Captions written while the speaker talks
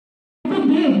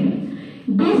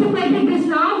They separated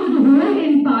Islam to the whole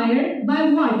empire by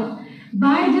what?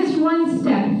 By just one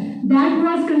step. That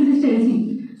was consistency.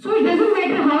 So it doesn't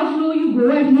matter how slow you go,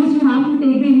 at least you have to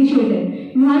take the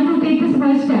initiative. You have to take this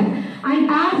first step. And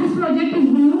as this project is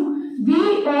new,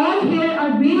 we all here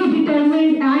are very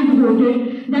determined and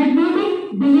devoted that we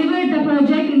will deliver the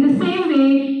project in the same way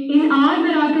in our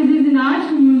Marakazes, in our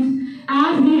schools,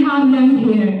 as we have learned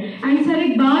here. And Sir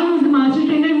Iqbal, who is the master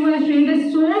trainer who has trained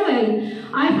us so well,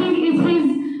 I think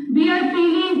we are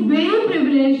feeling very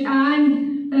privileged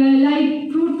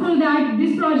and fruitful that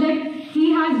this project,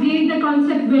 he has gained the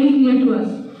concept very clear to us.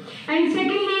 And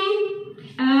secondly,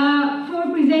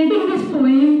 for presenting this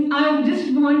poem, I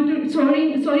just want to,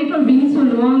 sorry for being so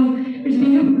long, it's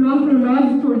been a long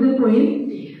prologue for the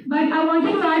poem, but I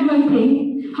wanted to add one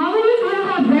thing. How many of you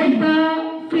have read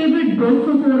the favorite book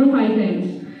for 4 or 5 times?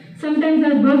 Sometimes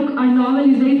our book, our novel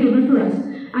is very favorite for us,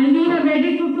 and we have read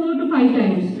it for 4 to 5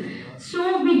 times.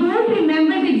 So we don't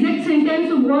remember the exact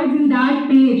sentence of words in that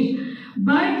page,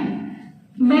 but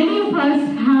many of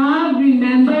us have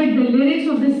remembered the lyrics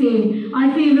of the same,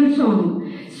 our favorite song.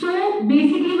 So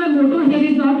basically my motto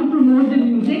here is not to promote the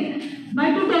music,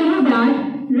 but to tell you that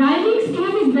rhyming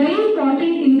scheme is very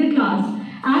important in the class.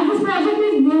 As this project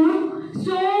is new,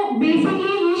 so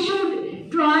basically we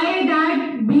should try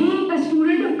that being a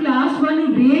student of class 1 or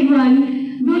grade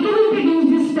 1, we can introduce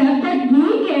this step that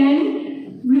we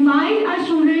can remind our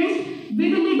students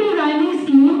with a little rhyming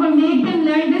scheme or make them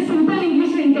learn the simple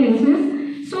English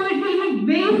sentences, so it will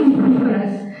be very fruitful for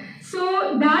us.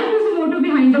 So that is the motto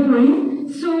behind the poem.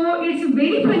 So it's a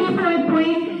very funny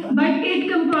poem, but it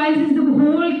comprises the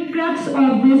whole crux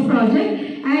of this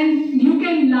project, and you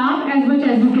can laugh as much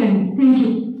as you can. Thank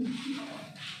you.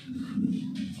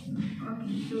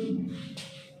 Okay, so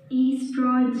EaSTE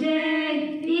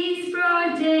project.